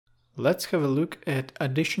Let's have a look at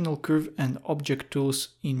additional curve and object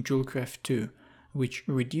tools in JewelCraft 2, which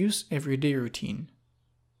reduce everyday routine.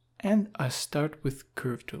 And I start with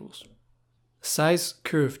curve tools. Size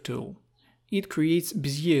curve tool. It creates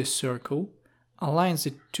Bezier circle, aligns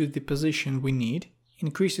it to the position we need,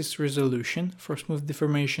 increases resolution for smooth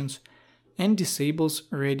deformations, and disables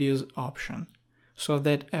radius option, so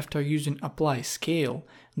that after using apply scale,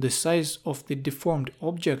 the size of the deformed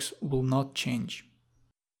objects will not change.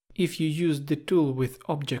 If you use the tool with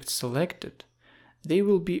objects selected, they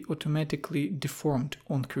will be automatically deformed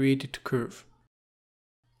on created curve.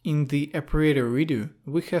 In the operator redo,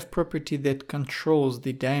 we have property that controls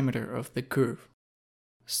the diameter of the curve.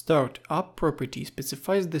 Start up property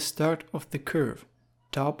specifies the start of the curve,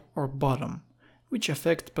 top or bottom, which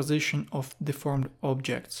affect position of deformed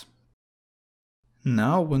objects.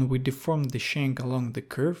 Now when we deform the shank along the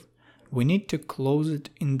curve, we need to close it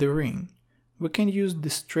in the ring. We can use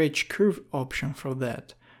the stretch curve option for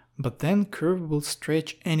that, but then curve will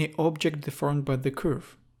stretch any object deformed by the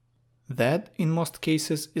curve. That, in most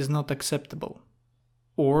cases, is not acceptable.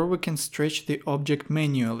 Or we can stretch the object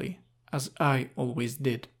manually, as I always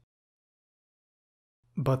did.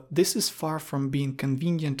 But this is far from being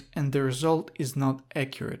convenient and the result is not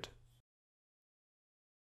accurate.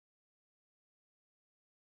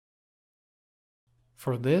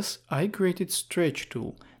 For this, I created stretch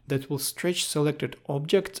tool that will stretch selected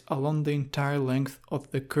objects along the entire length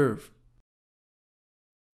of the curve.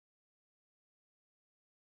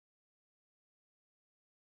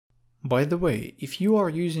 By the way, if you are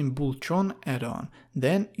using Booltron add-on,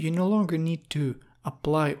 then you no longer need to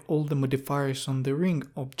apply all the modifiers on the ring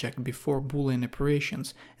object before Boolean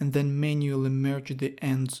operations and then manually merge the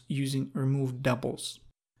ends using remove doubles.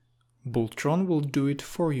 Booltron will do it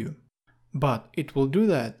for you. But it will do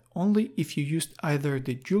that only if you used either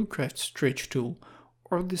the JewelCraft stretch tool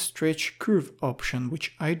or the stretch curve option,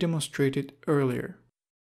 which I demonstrated earlier.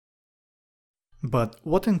 But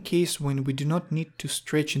what in case when we do not need to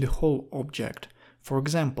stretch the whole object? For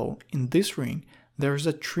example, in this ring there is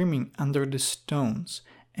a trimming under the stones,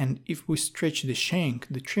 and if we stretch the shank,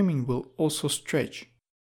 the trimming will also stretch.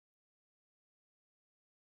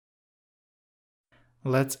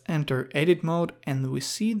 Let's enter edit mode and we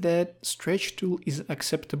see that stretch tool is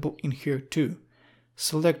acceptable in here too.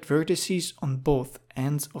 Select vertices on both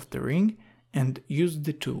ends of the ring and use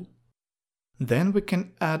the tool. Then we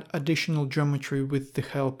can add additional geometry with the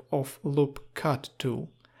help of loop cut tool,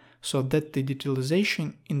 so that the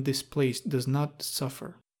detailization in this place does not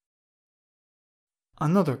suffer.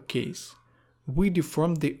 Another case. We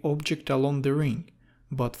deformed the object along the ring.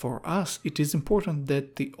 But for us, it is important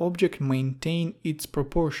that the object maintain its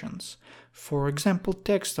proportions, for example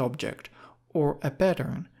text object or a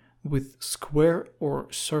pattern with square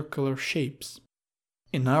or circular shapes.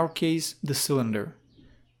 In our case, the cylinder.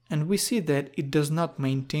 And we see that it does not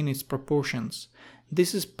maintain its proportions.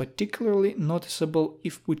 This is particularly noticeable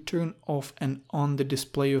if we turn off and on the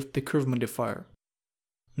display of the curve modifier.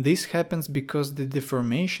 This happens because the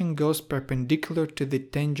deformation goes perpendicular to the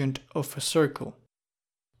tangent of a circle.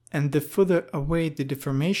 And the further away the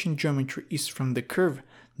deformation geometry is from the curve,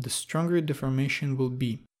 the stronger deformation will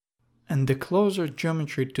be. And the closer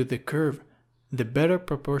geometry to the curve, the better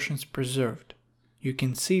proportions preserved. You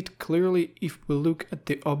can see it clearly if we look at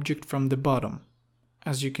the object from the bottom.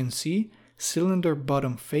 As you can see, cylinder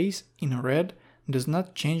bottom face in red does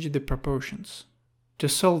not change the proportions. To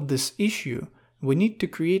solve this issue, we need to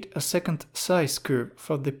create a second size curve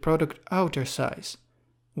for the product outer size.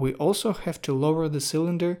 We also have to lower the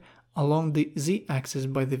cylinder along the z-axis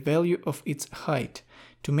by the value of its height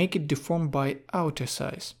to make it deform by outer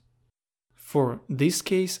size. For this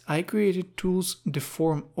case, I created tools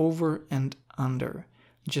deform over and under.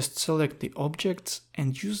 Just select the objects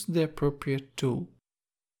and use the appropriate tool.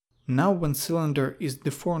 Now when cylinder is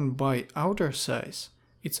deformed by outer size,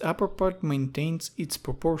 its upper part maintains its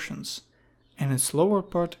proportions and its lower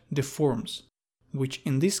part deforms, which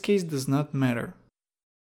in this case does not matter.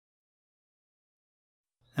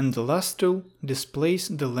 And the last tool displays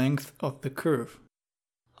the length of the curve.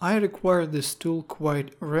 I require this tool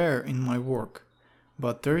quite rare in my work,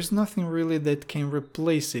 but there is nothing really that can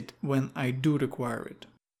replace it when I do require it.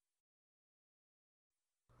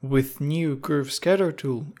 With new curve scatter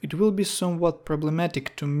tool, it will be somewhat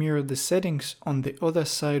problematic to mirror the settings on the other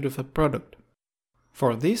side of a product.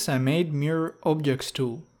 For this I made mirror objects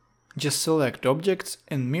tool. Just select objects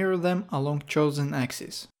and mirror them along chosen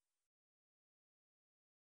axis.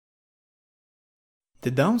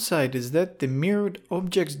 The downside is that the mirrored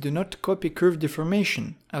objects do not copy curve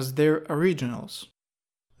deformation as their originals.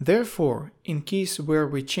 Therefore, in case where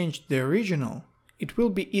we changed the original, it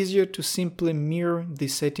will be easier to simply mirror the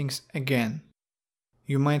settings again.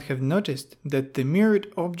 You might have noticed that the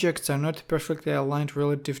mirrored objects are not perfectly aligned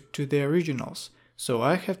relative to the originals, so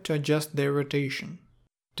I have to adjust their rotation.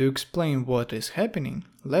 To explain what is happening,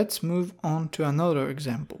 let's move on to another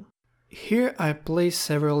example. Here I placed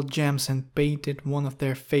several gems and painted one of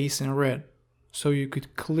their face in red, so you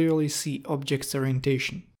could clearly see object's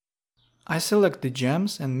orientation. I select the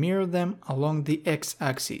gems and mirror them along the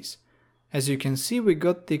x-axis. As you can see, we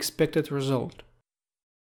got the expected result.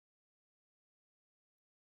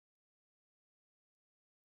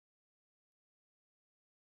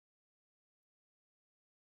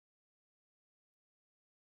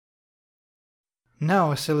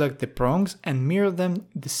 Now I select the prongs and mirror them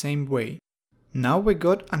the same way. Now we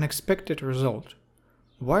got an expected result.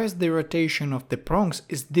 Why is the rotation of the prongs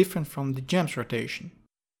is different from the gem's rotation?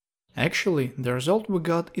 Actually, the result we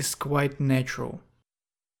got is quite natural.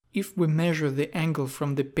 If we measure the angle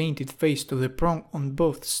from the painted face to the prong on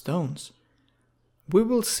both stones, we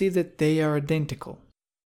will see that they are identical.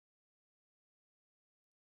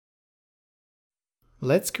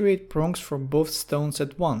 Let's create prongs for both stones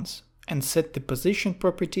at once and set the position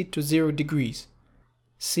property to 0 degrees.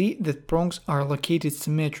 See that prongs are located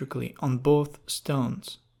symmetrically on both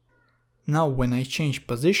stones. Now when I change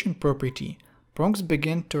position property, prongs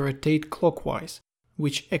begin to rotate clockwise,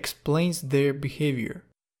 which explains their behavior.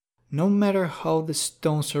 No matter how the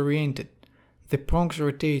stones are oriented, the prongs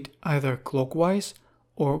rotate either clockwise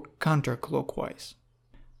or counterclockwise.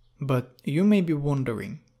 But you may be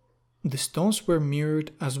wondering, the stones were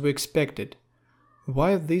mirrored as we expected.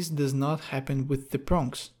 Why this does not happen with the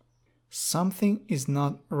prongs? Something is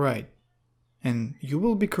not right. And you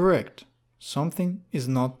will be correct. Something is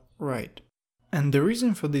not right. And the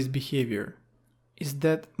reason for this behavior is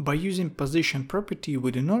that by using position property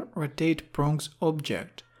we do not rotate prongs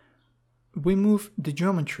object. We move the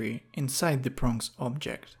geometry inside the prongs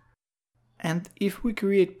object. And if we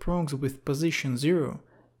create prongs with position 0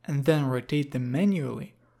 and then rotate them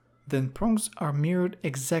manually, then prongs are mirrored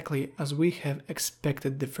exactly as we have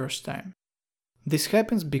expected the first time. This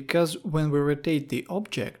happens because when we rotate the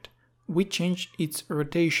object, we change its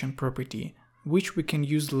rotation property, which we can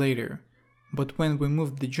use later. But when we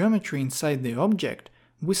move the geometry inside the object,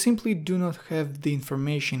 we simply do not have the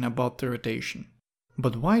information about the rotation.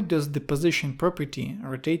 But why does the position property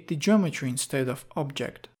rotate the geometry instead of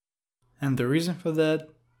object? And the reason for that,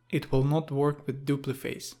 it will not work with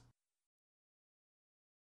dupliface.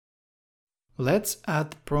 Let's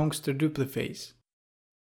add prongs to dupliface.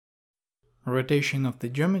 Rotation of the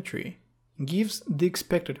geometry gives the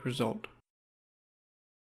expected result.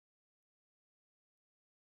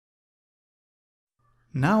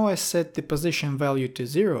 Now I set the position value to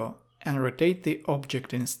 0 and rotate the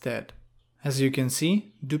object instead. As you can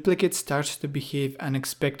see, duplicate starts to behave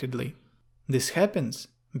unexpectedly. This happens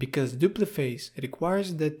because dupliface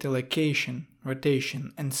requires that the location,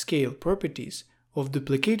 rotation and scale properties of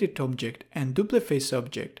duplicated object and dupliface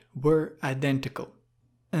object were identical.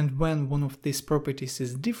 And when one of these properties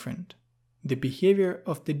is different, the behavior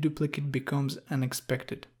of the duplicate becomes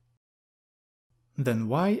unexpected. Then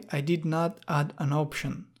why I did not add an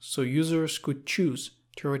option so users could choose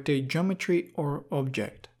to rotate geometry or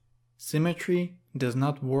object? Symmetry does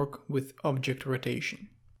not work with object rotation.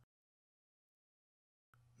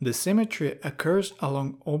 The symmetry occurs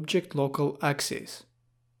along object local axis.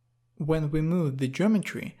 When we move the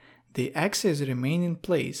geometry, the axes remain in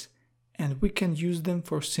place and we can use them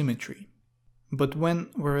for symmetry. But when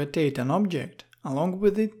we rotate an object, along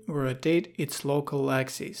with it we rotate its local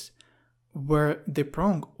axis, where the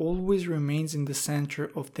prong always remains in the center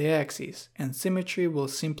of the axis and symmetry will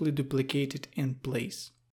simply duplicate it in place.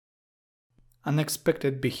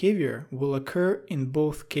 Unexpected behavior will occur in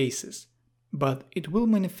both cases, but it will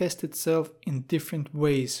manifest itself in different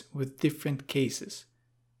ways with different cases,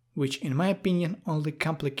 which in my opinion only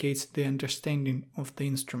complicates the understanding of the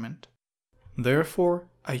instrument. Therefore,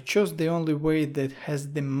 I chose the only way that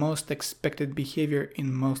has the most expected behavior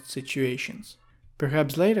in most situations.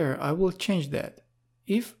 Perhaps later I will change that,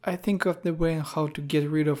 if I think of the way on how to get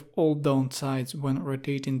rid of all downsides when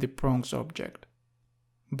rotating the prongs object.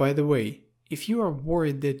 By the way, if you are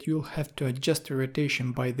worried that you'll have to adjust the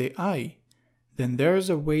rotation by the eye, then there is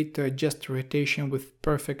a way to adjust the rotation with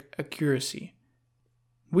perfect accuracy.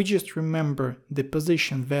 We just remember the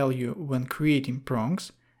position value when creating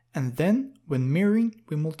prongs, and then when mirroring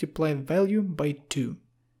we multiply value by 2,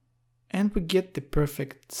 and we get the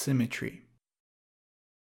perfect symmetry.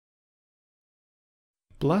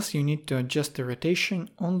 Plus you need to adjust the rotation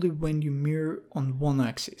only when you mirror on one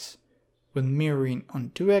axis. When mirroring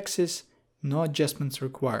on two axes, no adjustments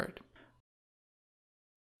required.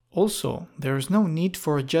 Also, there is no need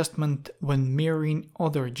for adjustment when mirroring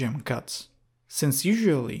other gem cuts, since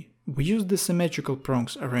usually we use the symmetrical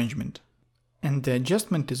prongs arrangement, and the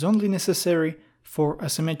adjustment is only necessary for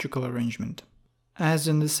asymmetrical arrangement, as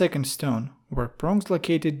in the second stone, where prongs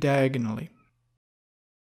located diagonally.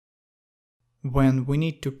 When we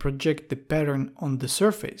need to project the pattern on the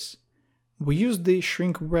surface, we use the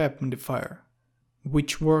shrink wrap modifier,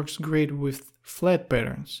 which works great with flat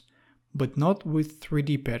patterns, but not with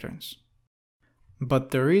 3D patterns.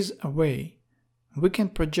 But there is a way. We can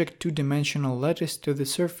project two-dimensional lattice to the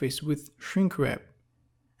surface with shrink wrap,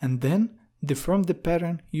 and then deform the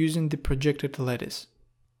pattern using the projected lattice.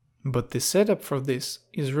 But the setup for this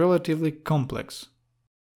is relatively complex,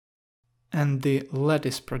 and the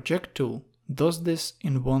Lattice Project tool does this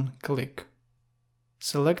in one click.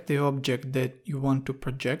 Select the object that you want to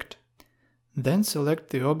project, then select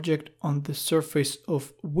the object on the surface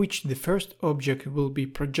of which the first object will be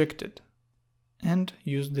projected, and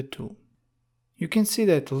use the tool. You can see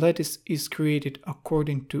that lattice is created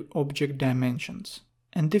according to object dimensions,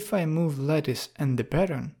 and if I move lattice and the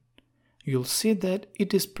pattern, you'll see that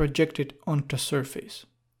it is projected onto surface.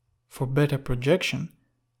 For better projection,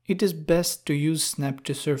 it is best to use Snap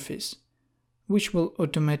to Surface, which will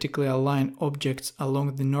automatically align objects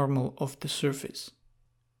along the normal of the surface.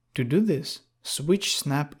 To do this, switch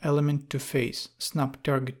Snap Element to Face, Snap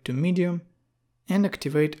Target to Medium, and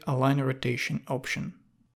activate Align Rotation option.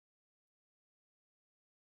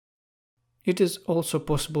 It is also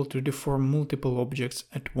possible to deform multiple objects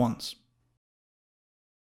at once.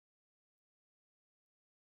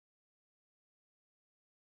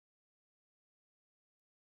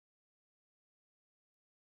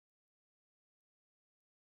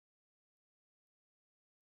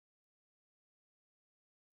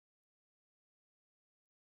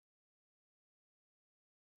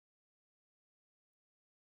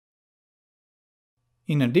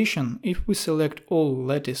 In addition, if we select all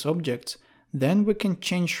lattice objects, then we can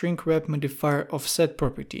change shrink wrap modifier offset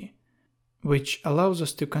property, which allows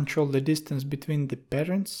us to control the distance between the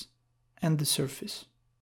patterns and the surface.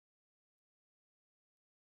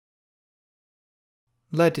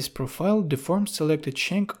 Lattice Profile deforms selected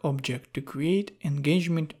shank object to create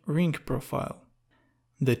engagement ring profile.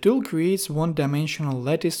 The tool creates one-dimensional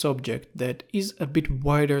lattice object that is a bit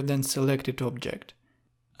wider than selected object,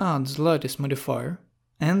 adds lattice modifier,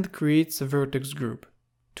 and creates a vertex group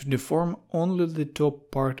to deform only the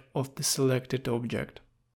top part of the selected object.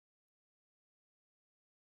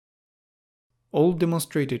 All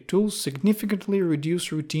demonstrated tools significantly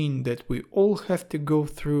reduce routine that we all have to go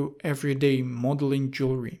through every day modeling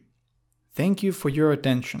jewelry. Thank you for your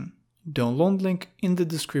attention. Download link in the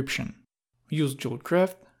description. Use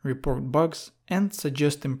JewelCraft, report bugs, and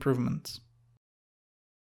suggest improvements.